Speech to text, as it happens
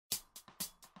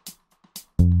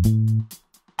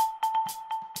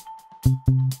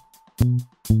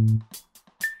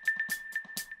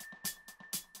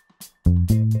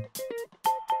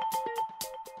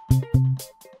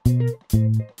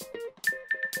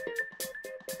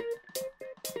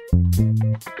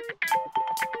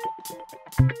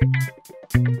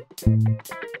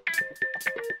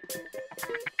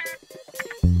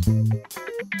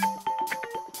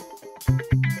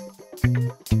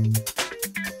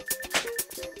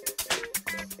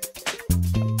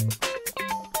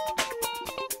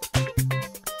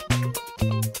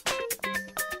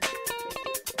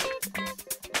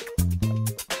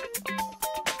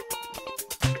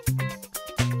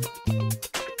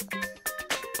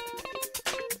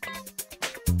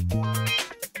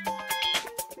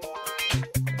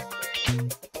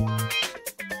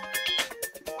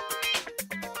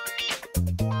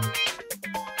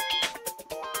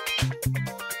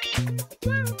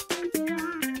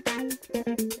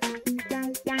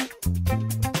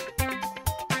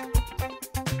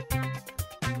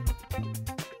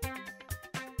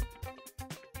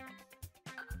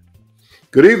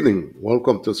Good evening.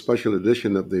 Welcome to a special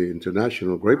edition of the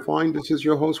International Grapevine. This is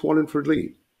your host, Wallingford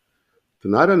Lee.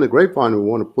 Tonight on the Grapevine, we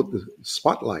want to put the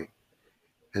spotlight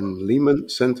on Lehman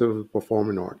Center of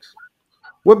Performing Arts.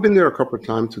 We've been there a couple of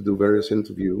times to do various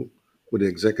interviews with the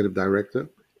executive director,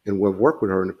 and we've worked with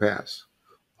her in the past.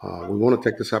 We want to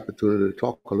take this opportunity to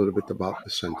talk a little bit about the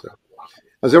center.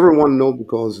 As everyone knows,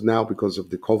 because of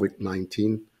the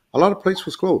COVID-19, a lot of places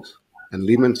was closed, and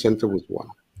Lehman Center was one.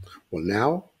 Well,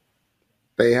 now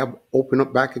they have opened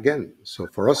up back again. So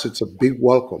for us, it's a big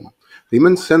welcome.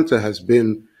 Lehman Center has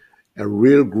been a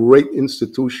real great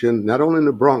institution, not only in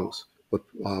the Bronx, but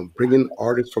bringing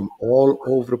artists from all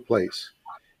over the place.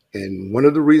 And one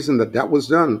of the reasons that that was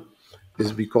done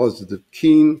is because of the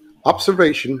keen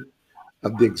observation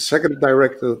of the executive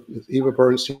director, Eva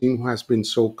Bernstein, who has been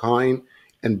so kind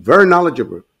and very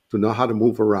knowledgeable to know how to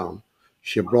move around.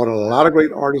 She brought a lot of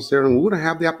great artists there, and we're going to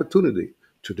have the opportunity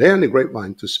today on the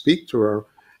Grapevine to speak to her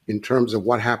in terms of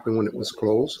what happened when it was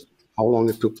closed, how long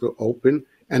it took to open,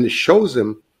 and it shows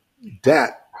them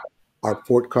that are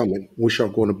forthcoming, which are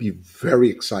going to be very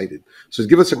excited. So it's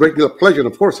given us a great deal of pleasure and,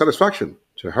 of course, satisfaction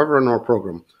to have her on our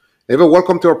program. Eva,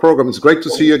 welcome to our program. It's great to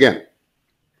see you again.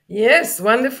 Yes,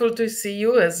 wonderful to see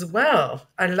you as well.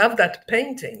 I love that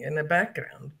painting in the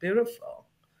background. Beautiful.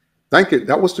 Thank you.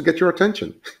 That was to get your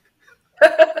attention.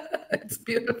 It's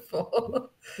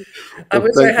beautiful. I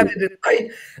wish I had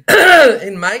it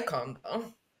in my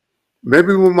condo.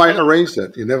 Maybe we might arrange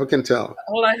that. You never can tell.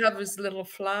 All I have is little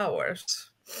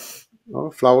flowers. Oh,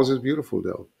 flowers is beautiful,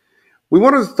 though. We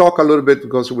wanted to talk a little bit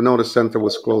because we know the center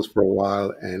was closed for a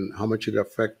while and how much it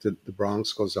affected the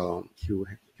Bronx because you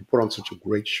put on such a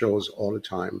great shows all the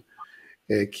time.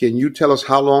 Can you tell us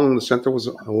how long the center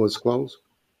was closed?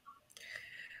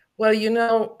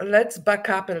 Well, let's back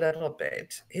up a little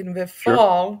bit. In the Sure.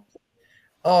 fall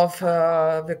of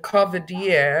the COVID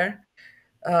year,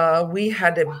 we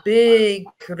had a big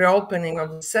reopening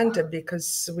of the center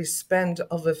because we spent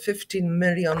over $15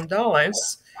 million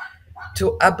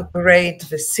to upgrade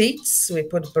the seats. We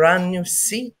put brand new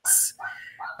seats.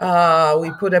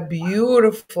 We put a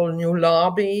beautiful new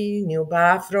lobby, new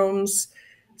bathrooms.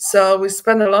 So we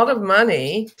spent a lot of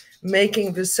money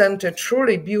making the center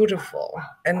truly beautiful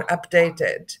and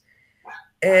updated.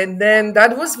 And then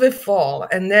that was the fall.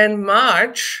 And then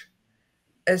March,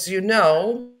 as you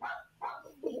know,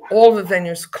 all the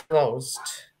venues closed.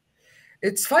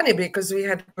 It's funny because we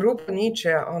had Group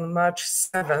Nietzsche on March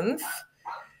 7th,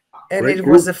 and Great it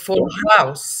group. was a full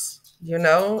house,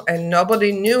 and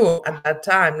nobody knew at that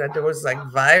time that there was like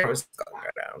virus going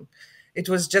around. It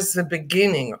was just the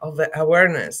beginning of the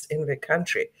awareness in the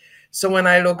country. So when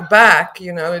I look back,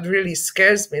 it really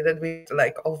scares me that we had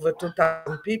like over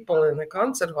 2,000 people in the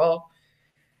concert hall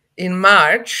in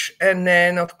March. And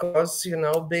then, of course,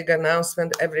 big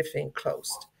announcement, everything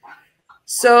closed.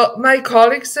 So my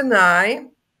colleagues and I,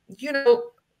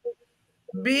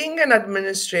 being an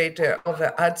administrator of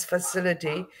an arts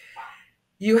facility,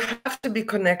 you have to be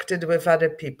connected with other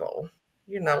people,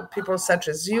 people such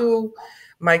as you,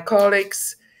 my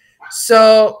colleagues.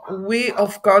 So we,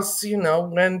 of course,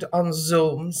 went on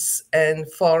Zooms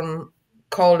and formed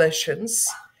coalitions.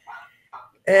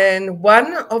 And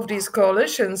one of these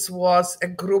coalitions was a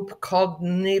group called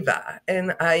NIVA,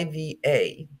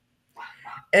 N-I-V-A.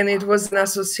 And it was an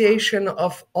association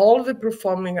of all the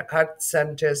performing arts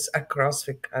centers across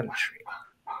the country.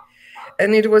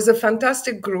 And it was a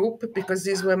fantastic group because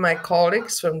these were my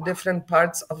colleagues from different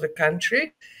parts of the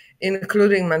country,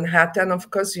 including Manhattan,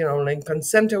 of course, Lincoln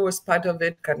Center was part of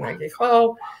it, Carnegie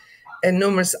Hall, and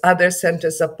numerous other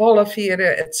centers, Apollo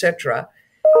Theater, etc.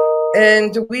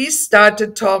 And we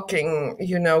started talking,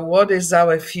 what is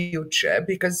our future?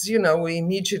 Because, we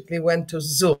immediately went to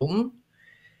Zoom,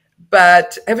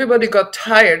 but everybody got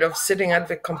tired of sitting at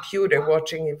the computer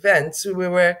watching events. We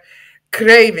were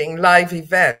craving live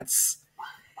events.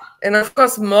 And of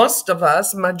course, most of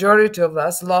us, majority of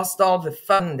us, lost all the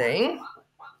funding.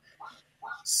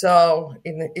 So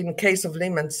in case of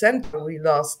Lehman Center, we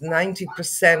lost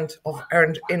 90% of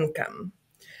earned income.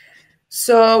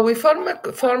 So we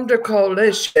formed a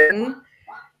coalition,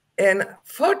 and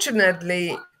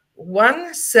fortunately,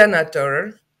 one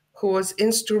senator who was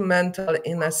instrumental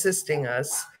in assisting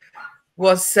us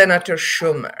was Senator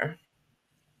Schumer.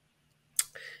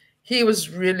 He was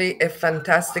really a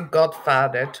fantastic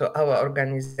godfather to our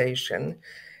organization.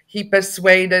 He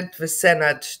persuaded the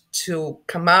Senate to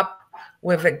come up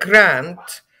with a grant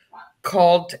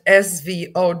called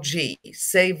SVOG,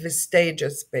 Save the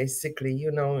Stages, basically,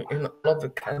 in all of the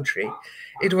country.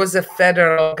 It was a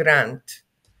federal grant.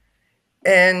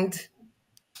 And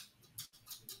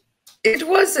it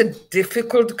was a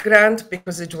difficult grant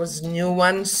because it was new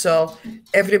one. So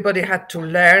everybody had to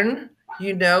learn,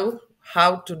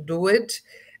 how to do it.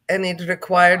 And it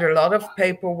required a lot of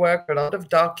paperwork, a lot of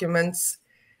documents.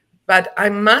 But I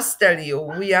must tell you,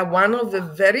 we are one of the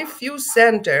very few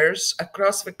centers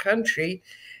across the country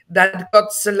that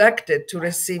got selected to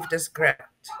receive this grant.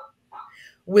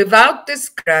 Without this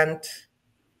grant,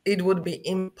 it would be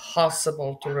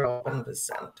impossible to reopen the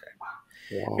center.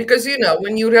 Wow. Because,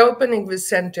 when you're opening the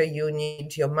center, you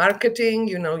need your marketing,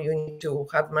 you need to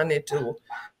have money to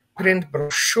print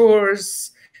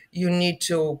brochures, you need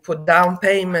to put down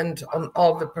payment on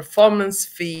all the performance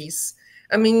fees.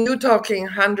 I mean, you're talking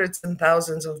hundreds and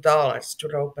thousands of dollars to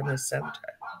open a center.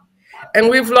 And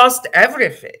we've lost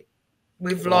everything.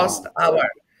 We've lost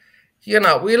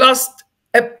we lost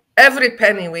every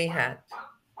penny we had.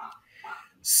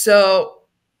 So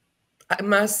I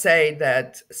must say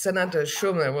that Senator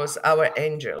Schumer was our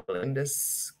angel in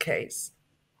this case.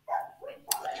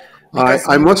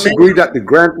 I must agree that the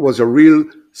grant was a real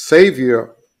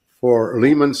savior for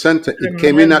Lehman Center. It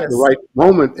came in at the right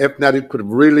moment. If not, it could have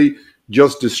really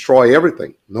just destroy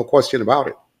everything. No question about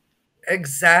it.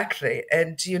 Exactly.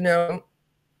 And,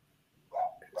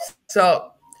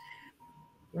 so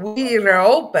we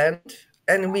reopened,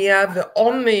 and we are the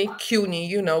only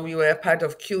CUNY, we were part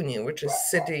of CUNY, which is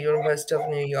City University of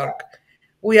New York.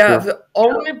 We are the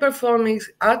only performing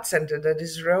arts center that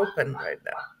is reopened right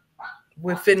now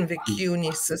within the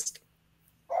CUNY system.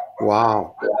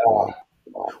 Wow.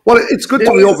 Well, it's good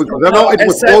to be open because I know it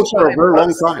was closed for a very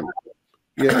long time.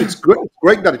 Yeah, it's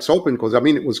great that it's open because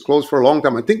it was closed for a long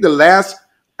time. I think the last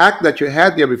act that you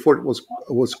had there before it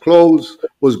was closed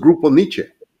was Grupo Nietzsche.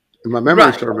 In my memory,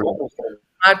 March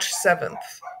 7th.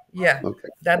 Yeah, okay.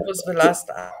 That was the last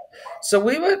act. So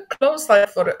we were closed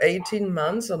for 18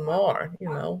 months or more.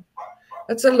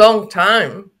 That's a long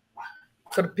time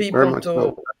for people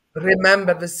to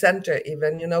remember the center.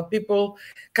 Even people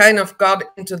kind of got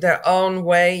into their own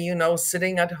way.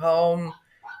 Sitting at home,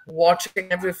 watching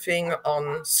everything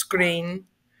on screen.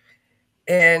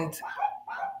 And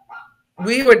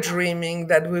we were dreaming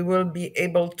that we will be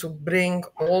able to bring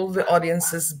all the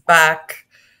audiences back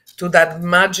to that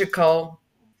magical,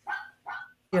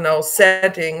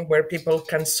 setting where people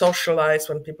can socialize,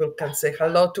 when people can say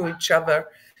hello to each other,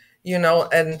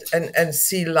 and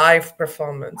see live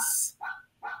performance.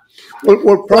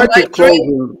 Well, prior to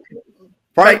closing,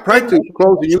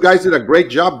 you guys did a great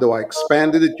job, though. I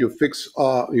expanded it. You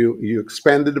you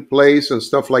expanded the place and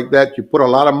stuff like that. You put a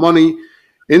lot of money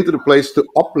into the place to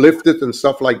uplift it and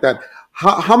stuff like that.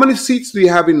 How many seats do you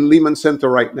have in Lehman Center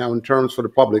right now in terms for the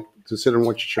public to sit and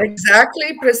watch your show?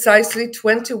 Exactly, precisely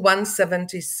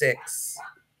 2176.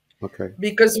 Okay.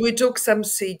 Because we took some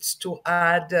seats to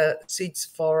add seats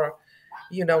for,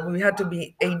 we had to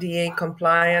be ADA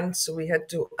compliant, so we had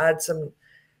to add some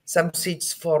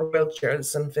seats for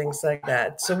wheelchairs and things like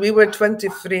that. So we were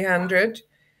 2,300,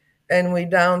 and we're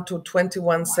down to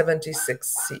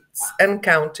 2176 seats and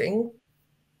counting.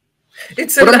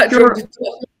 It's a lot.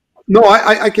 No,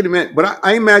 I can imagine, but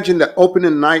I imagine that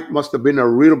opening night must have been a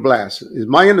real blast. It's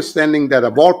my understanding that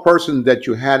of all persons that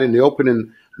you had in the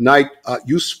opening night,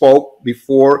 you spoke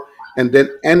before, and then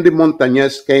Andy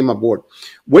Montañez came aboard.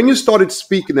 When you started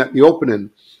speaking at the opening,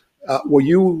 were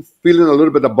you feeling a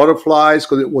little bit of butterflies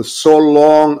because it was so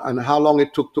long and how long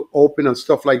it took to open and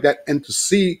stuff like that? And to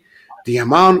see the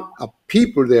amount of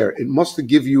people there, it must have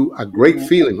given you a great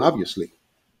feeling, obviously.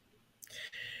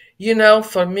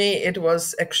 For me, it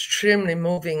was extremely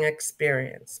moving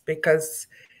experience because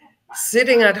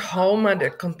sitting at home at a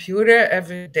computer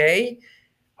every day,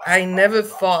 I never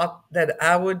thought that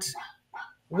I would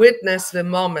witness the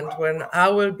moment when I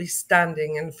will be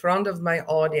standing in front of my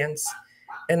audience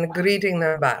and greeting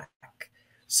them back.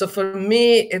 So for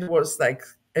me, it was like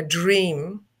a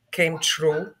dream came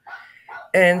true.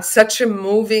 and such a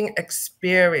moving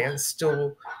experience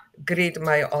to greet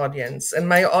my audience. And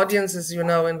my audience is, in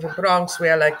the Bronx, we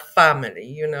are like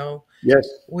family. Yes.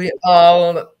 We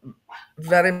all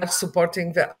very much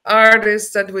supporting the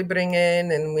artists that we bring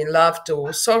in, and we love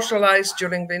to socialize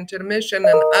during the intermission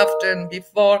and after and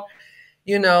before.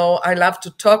 I love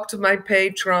to talk to my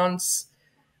patrons.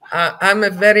 I'm a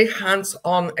very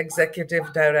hands-on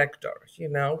executive director.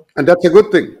 And that's a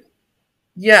good thing.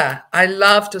 Yeah, I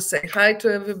love to say hi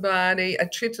to everybody. I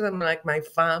treat them like my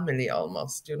family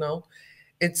almost.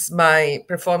 It's my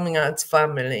performing arts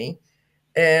family.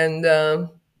 And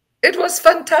it was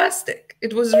fantastic.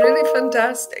 It was really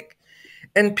fantastic.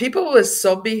 And people were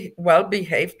so well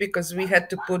behaved because we had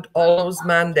to put all those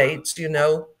mandates,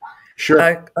 Sure.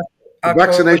 ac- The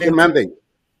vaccination according to mandate.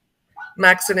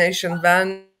 vaccination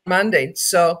mandates.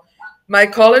 So my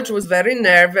college was very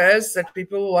nervous that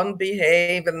people won't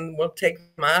behave and will take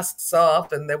the masks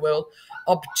off and they will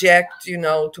object,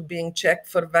 to being checked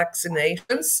for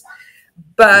vaccinations. Mhm.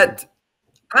 But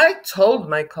I told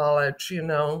my college,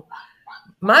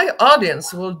 my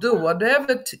audience will do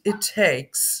whatever it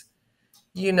takes,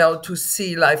 to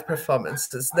see live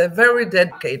performances. They're very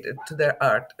dedicated to their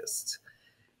artists.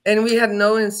 And we had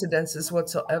no incidences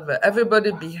whatsoever.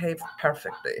 Everybody behaved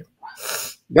perfectly.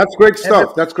 That's great stuff.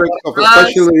 Everybody That's great stuff. was,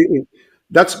 Especially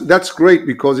that's great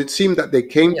because it seemed that they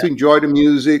came yeah. to enjoy the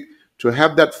music, to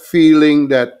have that feeling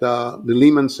that the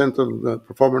Lehman Center of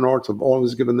Performing Arts have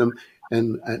always given them,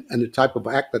 and the type of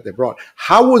act that they brought.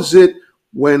 How was it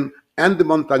when Andy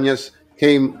Montañez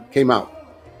came out?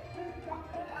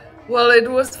 Well, it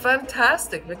was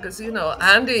fantastic because,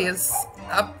 Andy is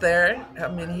up there. I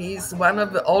mean, he's one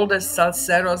of the oldest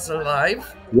salseros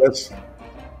alive. Yes.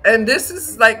 And this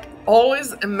is like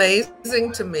always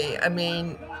amazing to me. I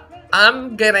mean,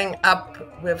 I'm getting up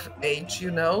with age,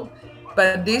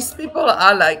 but these people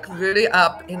are like really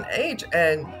up in age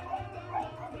and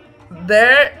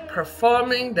they're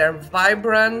performing, they're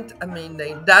vibrant. I mean,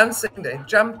 they're dancing, they're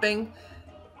jumping.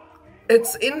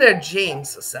 It's in their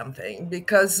genes or something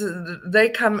because they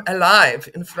come alive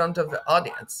in front of the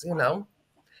audience.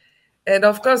 And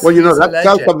of course, Well, he's a that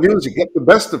legend. salsa music get the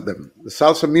best of them. The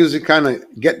salsa music kind of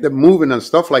get them moving and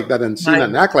stuff like that, and seeing My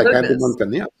and act like Andy goodness.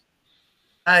 Montañez.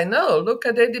 I know. Look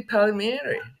at Eddie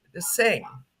Palmieri, the same.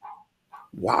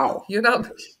 Wow. You know,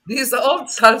 these old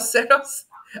salseros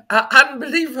are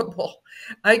unbelievable.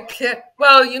 I can't.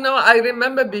 Well, I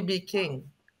remember BB King.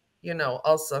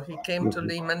 Also he came to Mhm.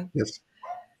 Lehman Yes.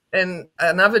 and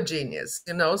another genius.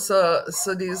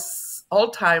 So these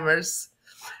old timers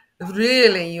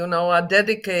really, are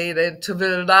dedicated to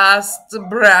the last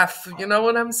breath. You know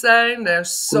what I'm saying? They're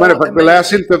As a matter so of fact, the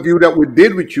last amazing. interview that we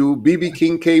did with you, BB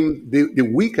King came the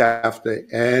week after,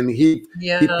 and he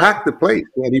Yeah, packed the place,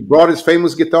 and he brought his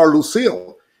famous guitar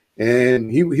Lucille,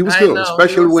 and he was I good, know. He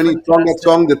especially was when he sung that fantastic.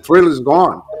 song "The Thrill Is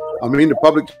Gone." I mean, the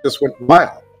public just went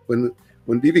wild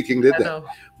when BB King did I that. know.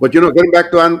 But getting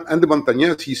back to Andy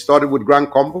Montañez, he started with Gran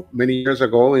Combo many years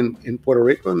ago in Puerto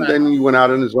Rico, and then Right. he went out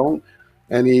on his own,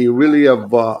 and he really have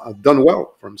done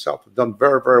well for himself. Done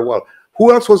very very well.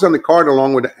 Who else was on the card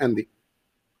along with Andy?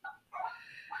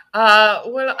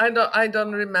 Well, I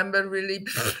don't remember really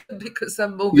because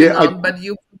I'm moving Yeah, on, but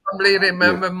you probably yeah.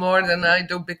 remember more than I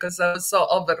do because I was so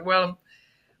overwhelmed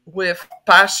with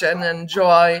passion and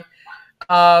joy.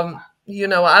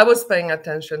 I was paying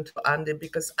attention to Andy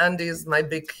because Andy is my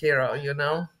big hero.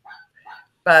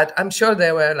 But I'm sure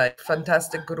there were like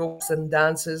fantastic groups and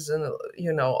dances and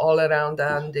all around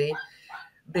Andy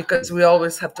because we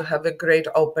always have to have a great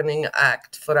opening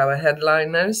act for our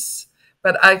headliners.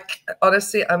 But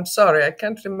honestly, I'm sorry, I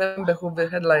can't remember who the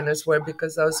headliners were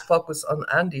because I was focused on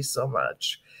Andy so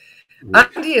much.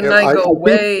 Andy and Yeah, I I go think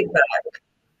way back.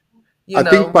 I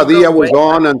think We go Padilla way was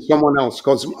on back. and someone else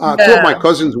because two of my Yeah.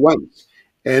 cousins went,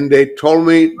 and they told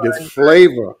me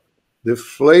the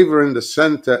flavor in the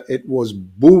center, it was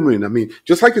booming. I mean,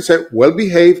 just like you said, well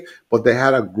behaved, but they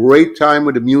had a great time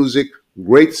with the music,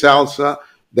 great Yeah. salsa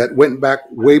that went back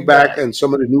way back, Right. and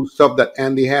some of the new stuff that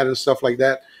Andy had and stuff like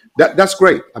that. That's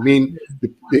great. I mean,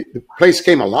 the place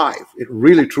came alive. It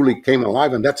really truly came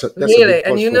alive, and that's a big Really,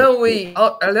 and plus for the. we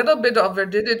a little bit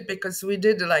overdid it because we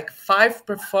did like 5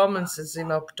 performances in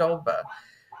October.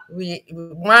 We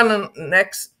one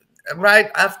next right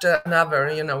after another.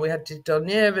 We had Tito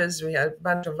Nieves, we had a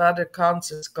bunch of other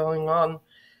concerts going on,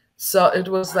 so it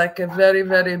was like a very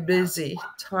very busy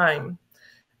time.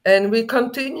 And we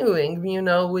continuing.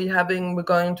 We're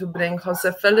going to bring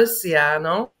Jose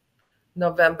Feliciano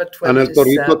November And El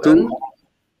Torito too. 27.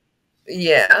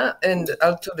 Yeah, and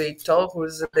El Torito,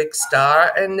 who's a big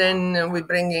star. And then we're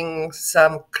bringing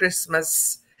some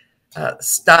Christmas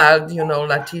styled,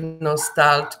 Latino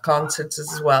styled concerts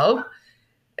as well.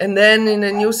 And then in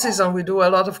the new season, we do a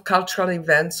lot of cultural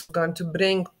events.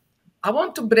 I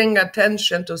want to bring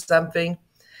attention to something.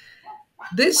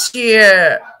 This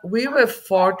year, we were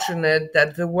fortunate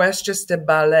that the Westchester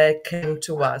Ballet came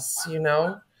to us,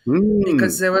 because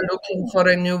Mm. they were looking for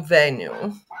a new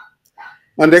venue.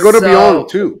 And they're going to be on So,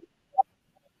 too.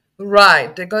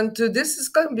 right, this is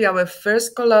going to be our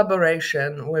first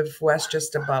collaboration with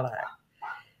Westchester Ballet.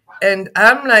 And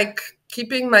I'm like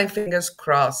keeping my fingers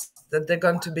crossed that they're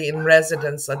going to be in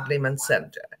residence at Lehman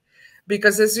Center.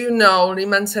 Because as you know,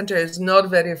 Lehman Center is not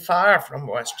very far from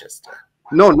Westchester,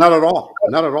 No, not at all.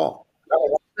 Not at all.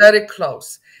 very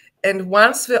close. And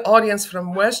once the audience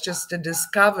from Westchester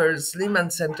discovers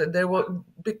Lehman Center, they're going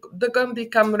to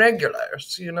become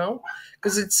regulars,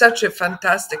 because it's such a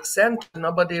fantastic center.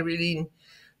 Nobody really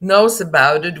knows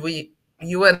about it.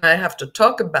 You and I have to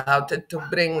talk about it to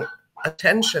bring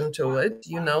attention to it,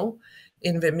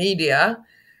 in the media.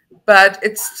 But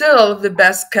it's still the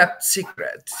best kept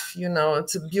secret.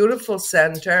 It's a beautiful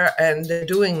center, and they're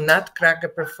doing Nutcracker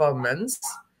performance,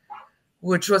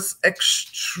 which was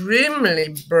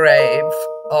extremely brave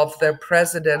of their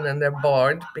president and their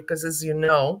board, because as you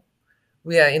know,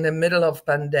 we are in the middle of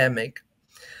pandemic.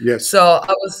 Yes. So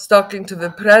I was talking to the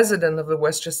president of the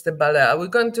Westchester Ballet. Are we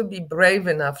going to be brave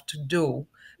enough to do?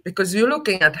 Because you're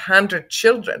looking at 100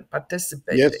 children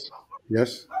participating. Yes.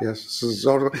 Yes. Yes.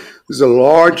 There's a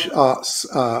large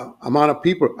amount of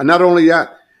people. And not only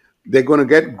that, they're going to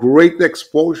get great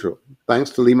exposure thanks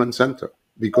to Lehman Center.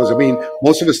 Because, I mean,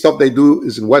 most of the stuff they do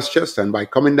is in Westchester. And by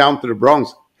coming down to the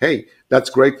Bronx, hey, that's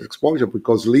great exposure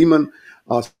because Lehman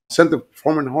Center for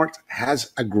Performing Arts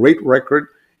has a great record.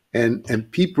 And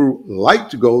people like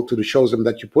to go to the shows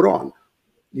that you put on,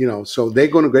 so they're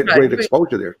going to get Right. great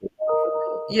exposure there.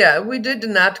 Yeah, we did the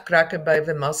Nutcracker by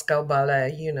the Moscow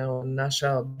Ballet,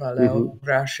 National Ballet of Hmm.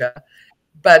 Russia.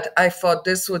 But I thought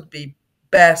this would be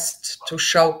best to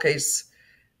showcase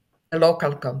a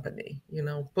local company,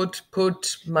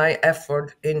 put my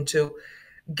effort into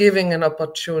giving an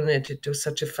opportunity to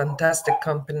such a fantastic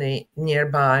company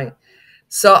nearby.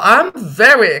 So I'm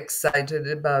very excited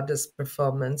about this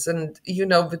performance. And,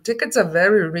 the tickets are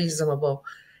very reasonable.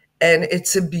 And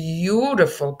it's a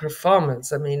beautiful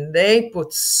performance. I mean, they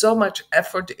put so much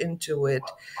effort into it.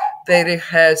 They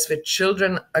rehearse. The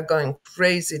children are going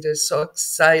crazy. They're so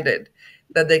excited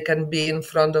that they can be in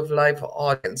front of live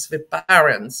audience. The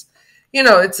parents,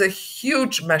 it's a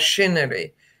huge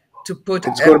machinery to put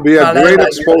It's a going to be a ballet great like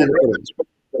exposure for them.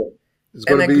 that, It's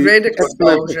going and to a be great excellent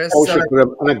exposure. So exposure for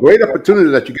them and a great opportunity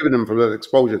that you're giving them for that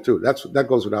exposure too. That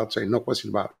goes without saying, no question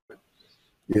about it.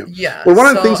 Yeah. yeah, Well, one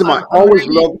of the so things that I I'm always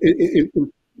really love,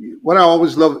 what I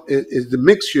always love is the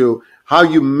mixture, how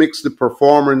you mix the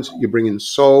performance. You bring in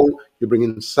soul, you bring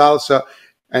in salsa,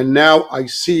 and now I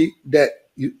see that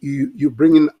you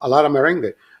bring in a lot of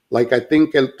merengue. Like I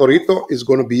think El Torito is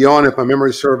going to be on, if my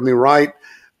memory serves me right.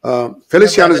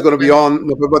 Feliciano is November going to be 20. on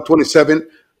November 27th,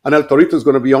 and El Torito is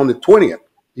going to be on the 20th.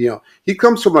 He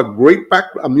comes from a great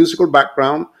a musical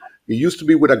background. He used to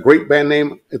be with a great band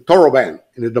named Toro Band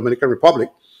in the Dominican Republic,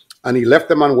 and he left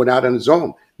them and went out on his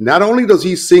own. Not only does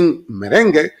he sing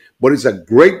merengue, but he's a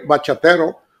great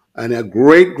bachatero and a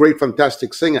great, great,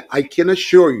 fantastic singer. I can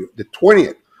assure you, the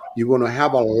 20th, you're going to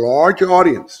have a large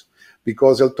audience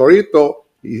because El Torito,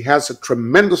 he has a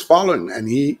tremendous following, and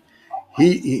he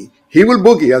will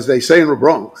boogie, as they say in the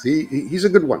Bronx. He's a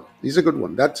good one. He's a good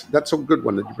one. That's a good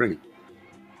one that you bring.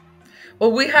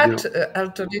 Well, we You had know, El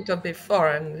Torito before,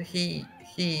 and he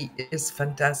is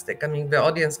fantastic. I mean, the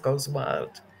audience goes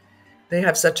wild. They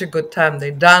have such a good time.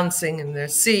 They're dancing in their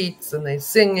seats and they're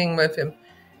singing with him.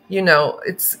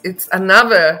 It's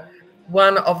another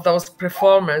one of those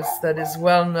performers that is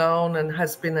well known and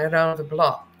has been around the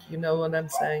block. You know what I'm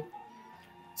saying?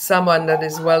 Someone that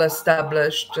is well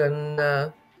established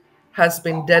and has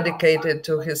been dedicated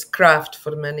to his craft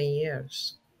for many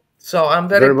years. So I'm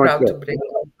very very much proud to so. bring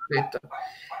it.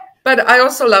 But I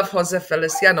also love Jose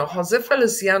Feliciano. Jose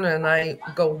Feliciano and I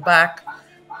go back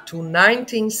to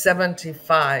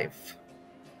 1975.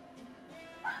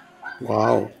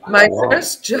 Wow, My wow.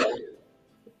 first job,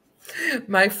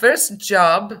 my first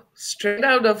job straight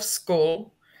out of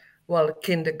school, well,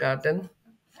 kindergarten,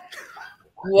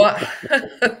 wa-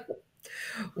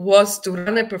 was to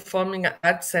run a performing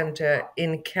arts center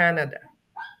in Canada.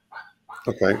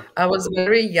 Okay, I was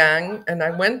very young and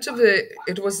I went to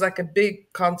it was like a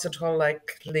big concert hall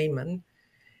like Lehman.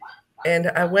 And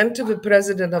I went to the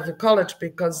president of the college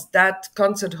because that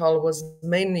concert hall was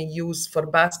mainly used for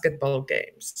basketball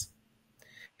games.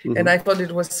 And I thought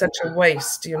it was such a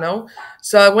waste, you know.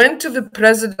 So I went to the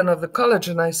president of the college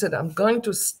and I said, I'm going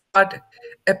to start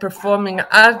a performing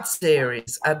arts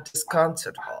series at this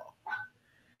concert hall.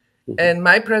 And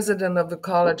my president of the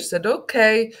college said,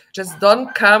 okay, just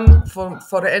don't come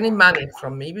for any money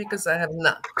from me because I have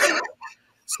none.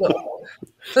 So,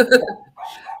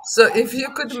 so if you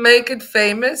could make it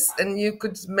famous and you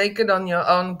could make it on your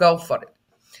own, go for it.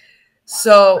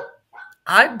 So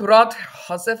I brought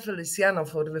Jose Feliciano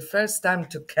for the first time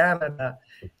to Canada,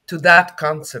 to that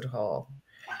concert hall.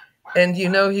 And, you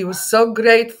know, he was so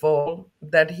grateful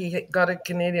that he got a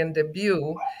Canadian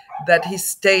debut that he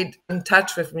stayed in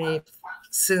touch with me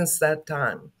since that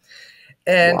time.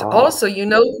 And Wow. also, you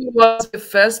know who was the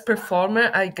first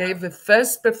performer? I gave the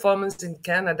first performance in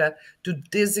Canada to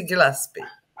Dizzy Gillespie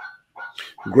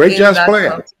Great in jazz that player.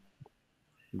 concert.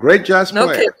 Great jazz No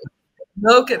kidding. player.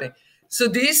 No kidding. So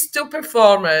these two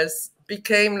performers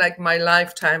became like my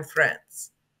lifetime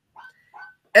friends.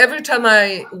 Every time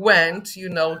I went, you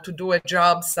know, to do a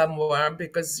job somewhere,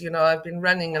 because, you know, I've been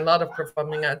running a lot of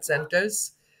performing arts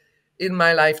centers in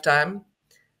my lifetime,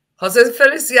 Jose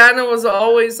Feliciano was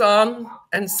always on,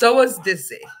 and so was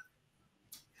Dizzy.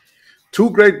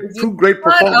 If you Two great want,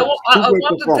 performers. Two I great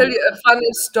want to tell performers. you a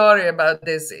funny story about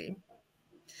Dizzy.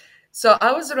 So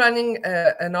I was running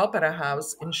an opera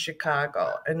house in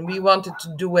Chicago, and we wanted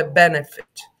to do a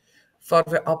benefit for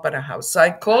the opera house. So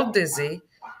I called Dizzy,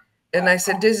 and I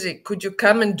said, Dizzy, could you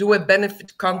come and do a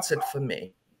benefit concert for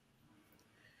me?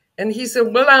 And he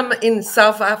said, well, I'm in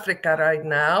South Africa right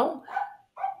now,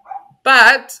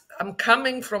 but I'm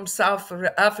coming from South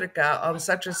Africa on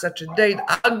such and such a date.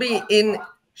 I'll be in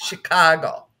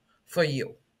Chicago for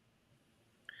you.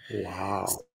 Wow.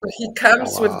 So he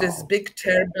comes with this Wow. big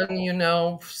turban, you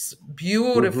know,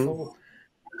 Hmm. beautiful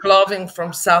clothing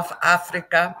from South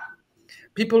Africa.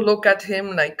 People look at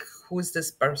him like, who is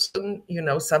this person? You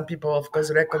know, some people, of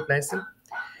course, recognize him.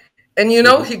 And, you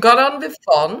know, Hmm. he got on the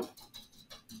phone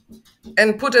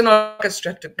and put an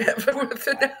orchestra together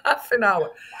within half an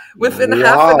hour. Within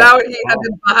half an Wow. hour, he had Wow.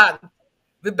 a band,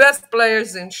 the best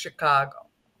players in Chicago.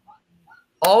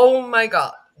 Oh my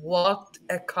God, what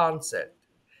a concert.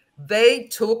 They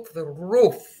took the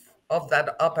roof of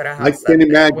that opera I house can that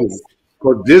day. It imagine. was,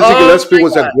 Because Dizzy oh Gillespie my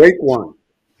was a God. great one.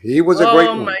 He was a great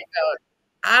Oh my one. God.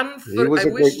 He I was a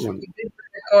great wish one. we did the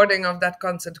recording of that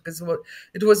concert because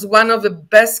it was one of the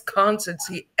best concerts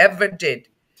he ever did.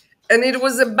 And it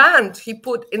was a band he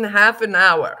put in half an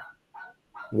hour.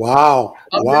 Wow.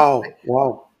 Obviously, Wow.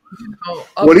 Wow. you know,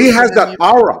 Well, he obviously has the that music.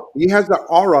 aura. He has that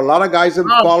aura. A lot of guys that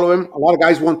Oh, follow him. A lot of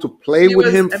guys want to play he with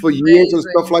was him for years and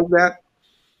stuff amazing. like that.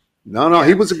 No, no,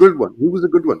 he Yeah. was a good one. He was a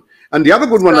good one. And the other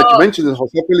good one that you So, mentioned is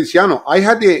Jose Feliciano. I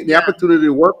had the yeah, opportunity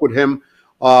to work with him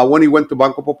when he went to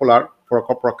Banco Popular for a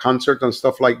couple of concerts and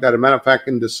stuff like that. As a matter of fact,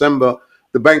 in December,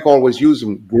 the bank always used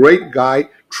him. Great guy,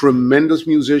 tremendous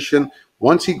musician.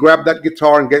 Once he grabbed that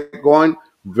guitar and get going,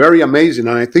 very amazing.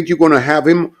 And I think you're going to have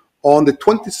him on the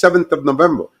 27th of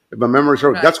November, if my memory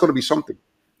serves. right. That's going to be something.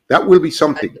 That will be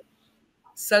Right. something,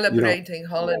 you know. Celebrating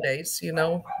holidays, you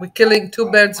know, we're killing two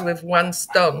birds with one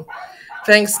stone.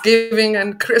 Thanksgiving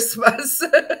and Christmas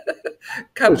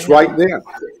It's coming right up. there.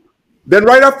 Then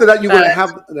right after that, you're going to But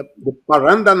have the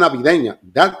parranda navideña.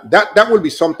 That will be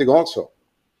something also.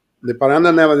 The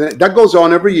parranda navideña that goes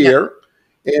on every yeah, year,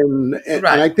 and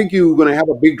right. I think you're going to have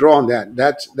a big draw on that.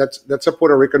 That's a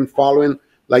Puerto Rican following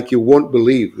like you won't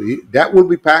believe. That will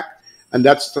be packed, and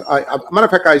matter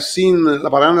of fact, I've seen la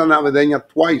parranda navideña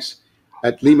twice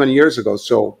at Lehman years ago,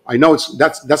 so I know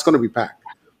that's going to be packed.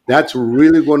 That's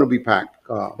really going to be packed.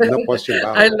 No question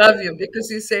about I it. love you because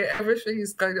you say everything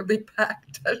is going to be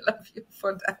packed. I love you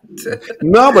for that.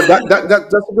 No, but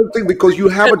that's a good thing because you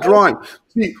have a drawing.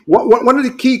 See, one of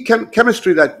the key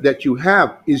chemistry that you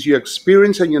have is your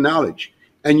experience and your knowledge,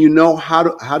 and you know how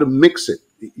to mix it.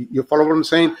 You follow what I'm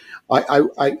saying? I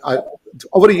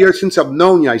over the years since I've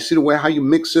known you, I see the way how you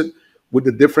mix it with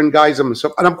the different guys and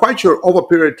stuff, and I'm quite sure over a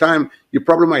period of time you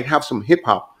probably might have some hip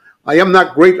hop. I am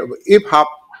not great at hip hop,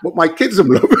 but my kids are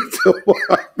love it. So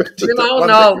I mentioned You that know,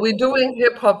 one thing. no, we're doing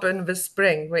hip hop in the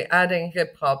spring. We're adding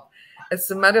hip hop. As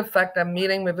a matter of fact, I'm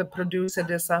meeting with a producer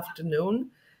this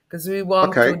afternoon because we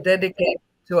want to Okay, dedicate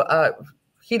to,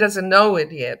 he doesn't know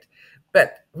it yet,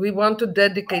 but we want to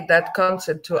dedicate that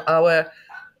concert to our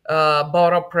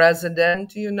borough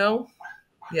president, you know?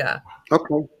 Yeah.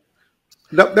 okay.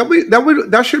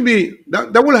 That should be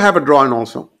that will have a drawing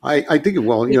also. I think it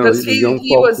will. You know, Because the young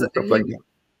he folks was and stuff like that.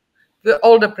 the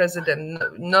older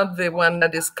president, not the one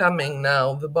that is coming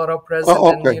now, the borough Oh,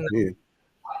 president, okay. you know. Yeah.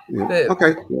 Yeah. the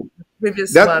Okay. Yeah.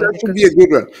 previous That one, that should be a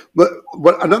because good one.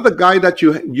 But another guy that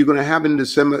you're going to have in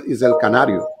December is El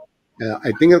Canario.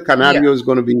 I think El yeah, Canario is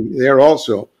going to be there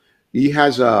also. He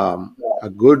has a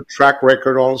good track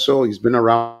record also. He's been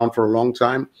around for a long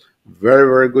time. Very,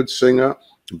 very good singer.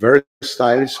 Very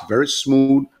stylish. Very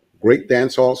smooth. Great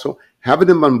dance also. Having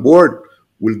him on board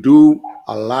will do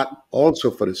a lot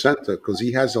also for the center because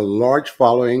he has a large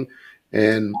following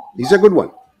and he's a good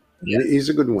one. yeah. He's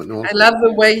a good one I also. love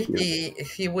the way Yeah.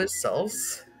 he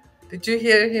whistles. Did you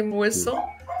hear him whistle?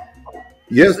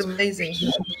 He's Yes. amazing.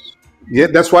 Yeah,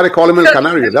 that's why they call him El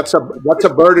Canario. That's a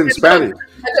bird in I don't, Spanish.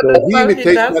 I don't So know he how he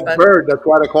imitates does that that. bird. That's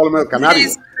why they call him El Canario.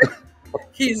 He's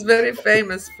he's very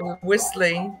famous for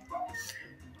whistling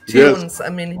Yes. tunes. I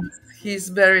mean, he's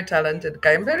very talented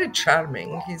guy and very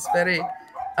charming. He's very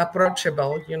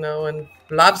approachable, and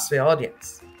loves the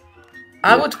audience.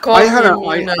 I Yeah. would call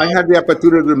him, I had the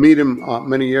opportunity to meet him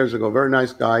many years ago. Very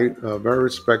nice guy, very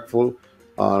respectful.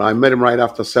 I met him right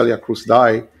after Celia Cruz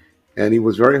died, and he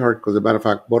was very hurt because, as a matter of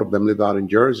fact, both of them lived out in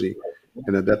Jersey,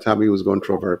 and at that time he was going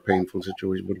through a very painful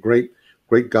situation. But great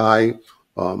guy,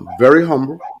 very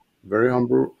humble,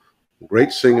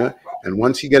 great singer. And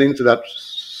once he get into that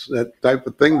type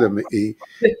of thing, then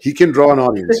he can draw an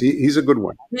audience. He's a good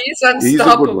one. he's He's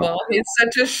a good one. unstoppable. He's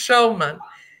such a showman.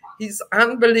 He's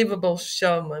unbelievable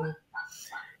showman.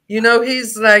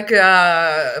 He's like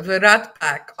the Rat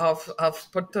Pack of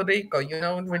Puerto Rico.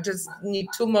 We just need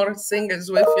two more singers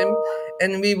with him,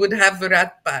 and we would have the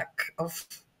Rat Pack of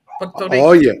Puerto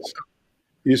Oh Rico.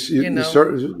 yes, You know,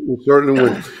 you certainly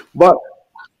would. But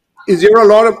is there a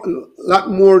lot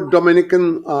more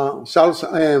Dominican salsa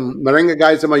and merengue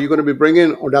guys that are you going to be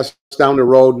bringing, or that's down the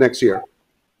road next year?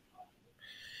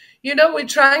 we're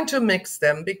trying to mix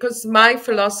them because my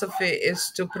philosophy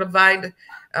is to provide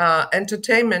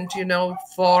entertainment,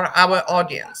 for our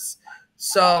audience.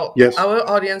 So Yes. our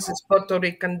audience is Puerto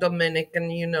Rican,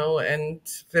 Dominican, and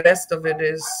the rest of it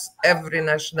is every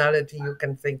nationality you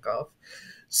can think of.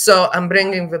 So I'm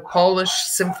bringing the Polish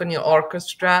Symphony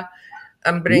Orchestra.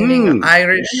 I'm bringing Mm.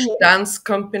 Irish dance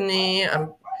company.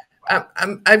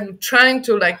 I'm trying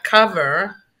to like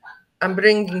cover. I'm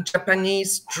bringing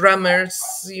Japanese drummers.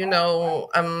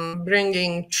 I'm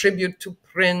bringing tribute to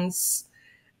Prince.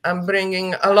 I'm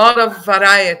bringing a lot of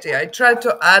variety. I try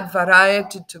to add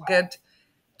variety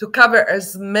to cover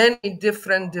as many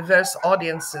different diverse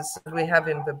audiences that we have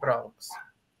in the Bronx.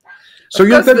 So Of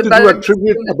you course, intend the to do a ballet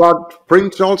tribute school. about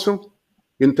Prince also?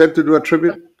 You intend to do a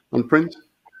tribute on Prince?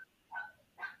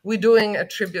 We're doing a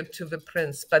tribute to the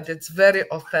Prince, but it's very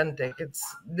authentic. It's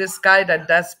this guy that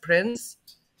does Prince.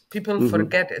 People Hmm.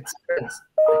 forget it's Prince.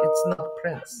 It's not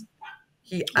Prince.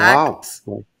 He Wow. acts,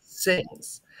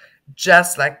 sings,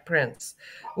 just like Prince.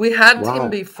 We had him Wow.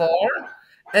 before,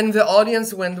 and the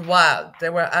audience went wild. They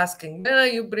were asking, "When are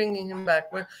you bringing him back?"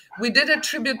 We did a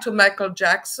tribute to Michael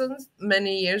Jackson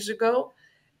many years ago,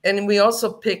 and we also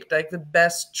picked like the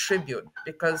best tribute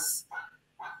because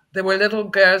there were little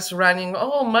girls running,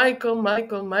 "Oh, Michael,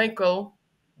 Michael, Michael."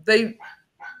 They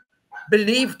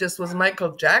believed this was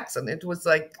Michael Jackson. It was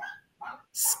like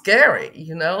scary,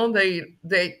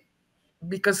 They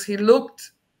because he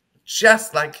looked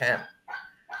just like him.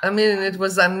 I mean, it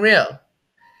was unreal.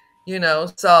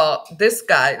 So this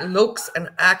guy looks and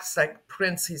acts like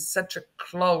Prince. He's such a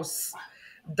close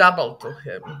double to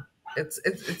him. It's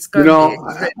You going to be know,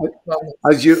 a great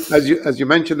as performance. you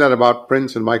mentioned that about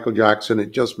Prince and Michael Jackson,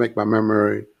 it just make my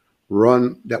memory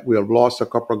run that we have lost a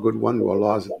couple of good ones. We have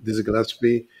lost Dizzy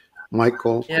Gillespie,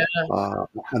 Michael, Yeah, uh,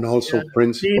 and also yeah.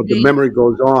 Prince. But the Baby, memory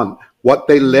goes on. What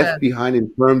they yeah, left behind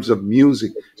in terms of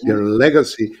music, their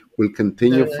legacy will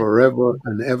continue the, forever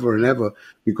and ever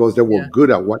because they were yeah. good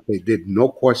at what they did. No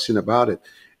question about it.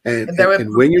 And, And they and, were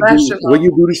and when professional. you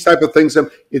do these type of things,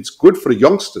 it's good for the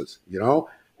youngsters.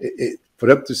 For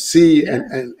them to see Yeah.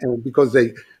 and because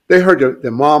they heard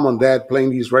their mom and dad playing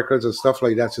these records and stuff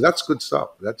like that. So that's good stuff.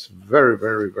 That's very,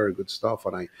 very, very good stuff.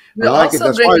 And We're I like it. also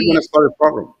That's why when bringing I started the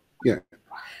program.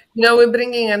 Yeah. we're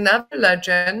bringing another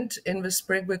legend in the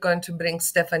spring. We're going to bring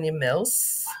Stephanie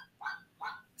Mills.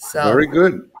 Very So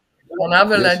good.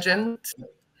 another Yes. legend.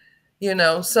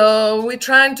 So we're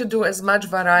trying to do as much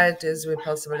variety as we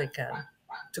possibly can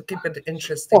to keep it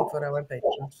interesting Oh, for our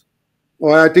patrons.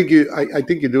 well, I think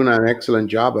you're doing an excellent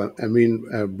job. I mean,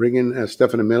 bringing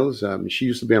Stephanie Mills. She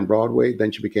used to be on Broadway.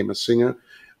 Then she became a singer.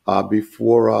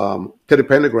 Before Teddy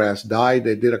Pendergrass died,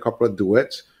 they did a couple of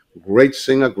duets. Great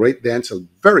singer, great dancer,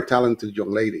 very talented young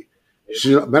lady.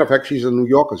 Matter of fact, she's a New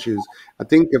Yorker. I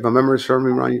think, if my memory serves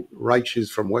me right,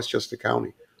 she's from Westchester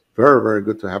County. Very, very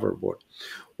good to have her aboard.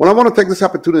 Well, I want to take this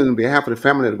opportunity on behalf of the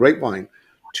family at Grapevine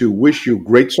to wish you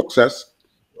great success.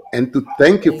 and to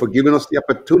thank you Thank for giving us the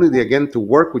opportunity again to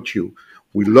work with you.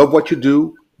 We love what you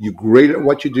do. You're great at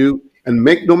what you do. And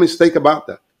make no mistake about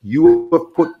that. You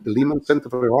have put the Lehman Center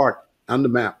for the Art on the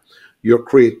map. Your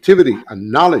creativity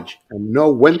and knowledge and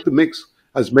know when to mix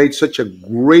has made such a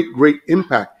great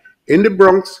impact in the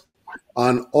Bronx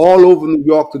and all over New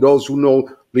York to those who know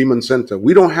Lehman Center.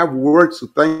 We don't have words to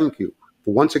thank you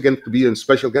for once again to be a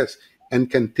special guest and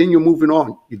continue moving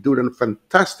on. You're doing a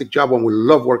fantastic job and we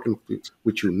love working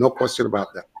with you. No question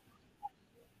about that.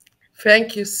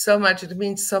 Thank you so much. It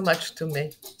means so much to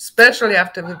me, especially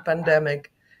after the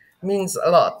pandemic. Means a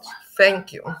lot.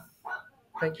 Thank you.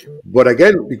 Thank you. But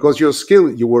again, because you're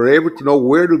skilled, you were able to know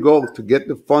where to go to get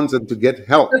the funds and to get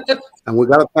help. And we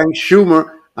got to thank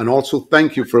Schumer and also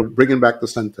thank you for bringing back the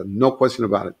center. No question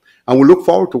about it. And we look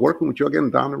forward to working with you again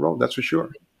down the road. That's for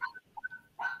sure.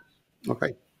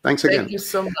 Okay. Thanks Thank again. you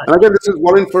so much. And again, this is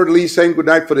Wallingford Lee saying good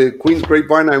night for the Queen's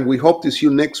Grapevine. And we hope to see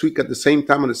you next week at the same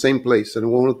time and the same place. And I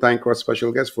want to thank our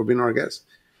special guest for being our guest.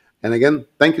 And again,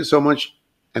 thank you so much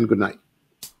and good night.